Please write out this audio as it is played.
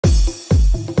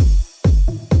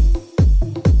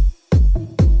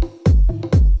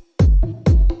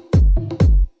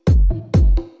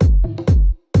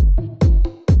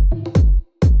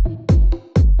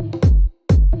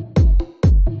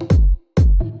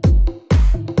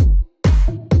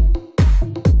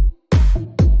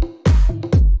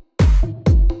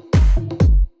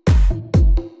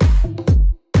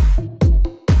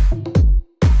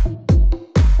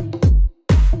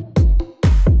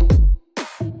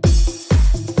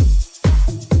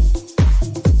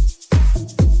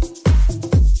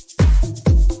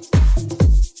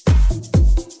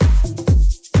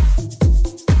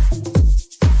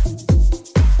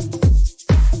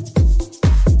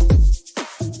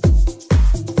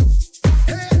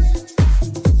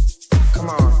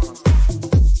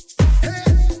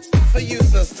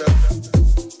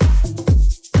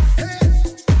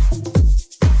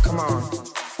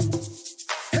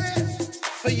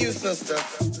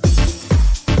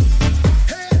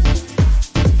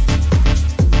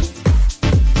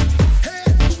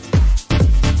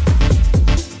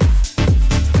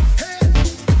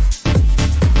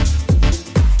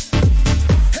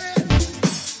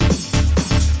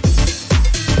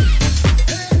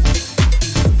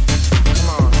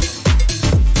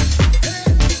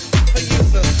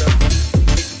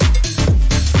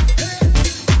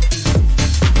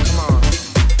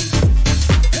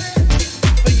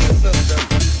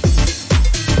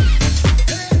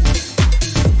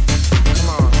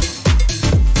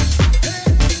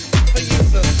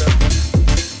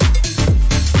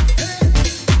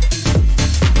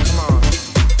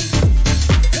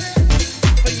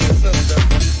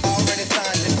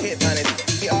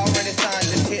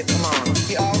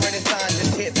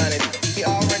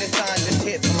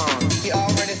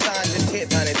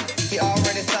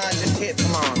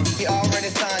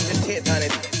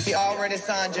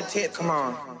tip. Come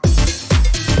on.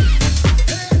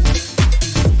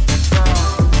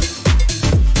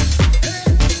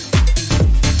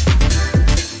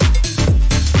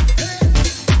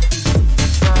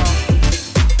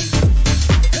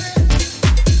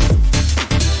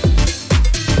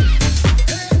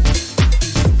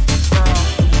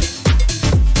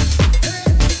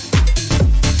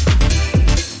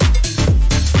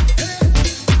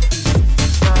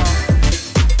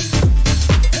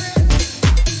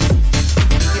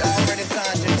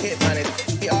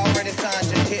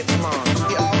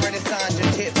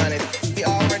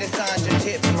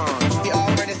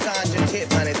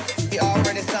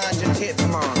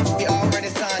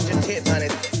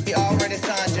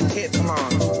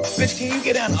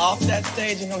 Off that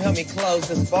stage and come help me close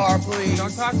this bar, please.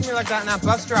 Don't talk to me like that in that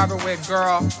bus driver wig,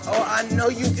 girl. Oh, I know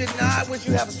you did not. Would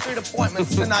you have a street appointment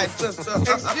tonight, sister?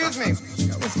 Excuse me,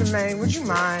 Mr. Maine, would you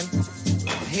mind?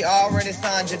 He already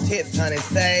signed your tips, honey.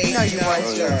 Say no, you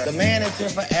won't, sure. The man is here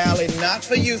for Allie, not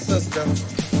for you, sister.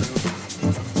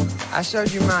 I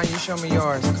showed you mine. You show me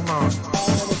yours. Come on.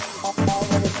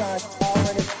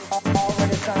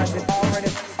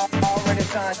 Already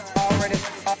signed.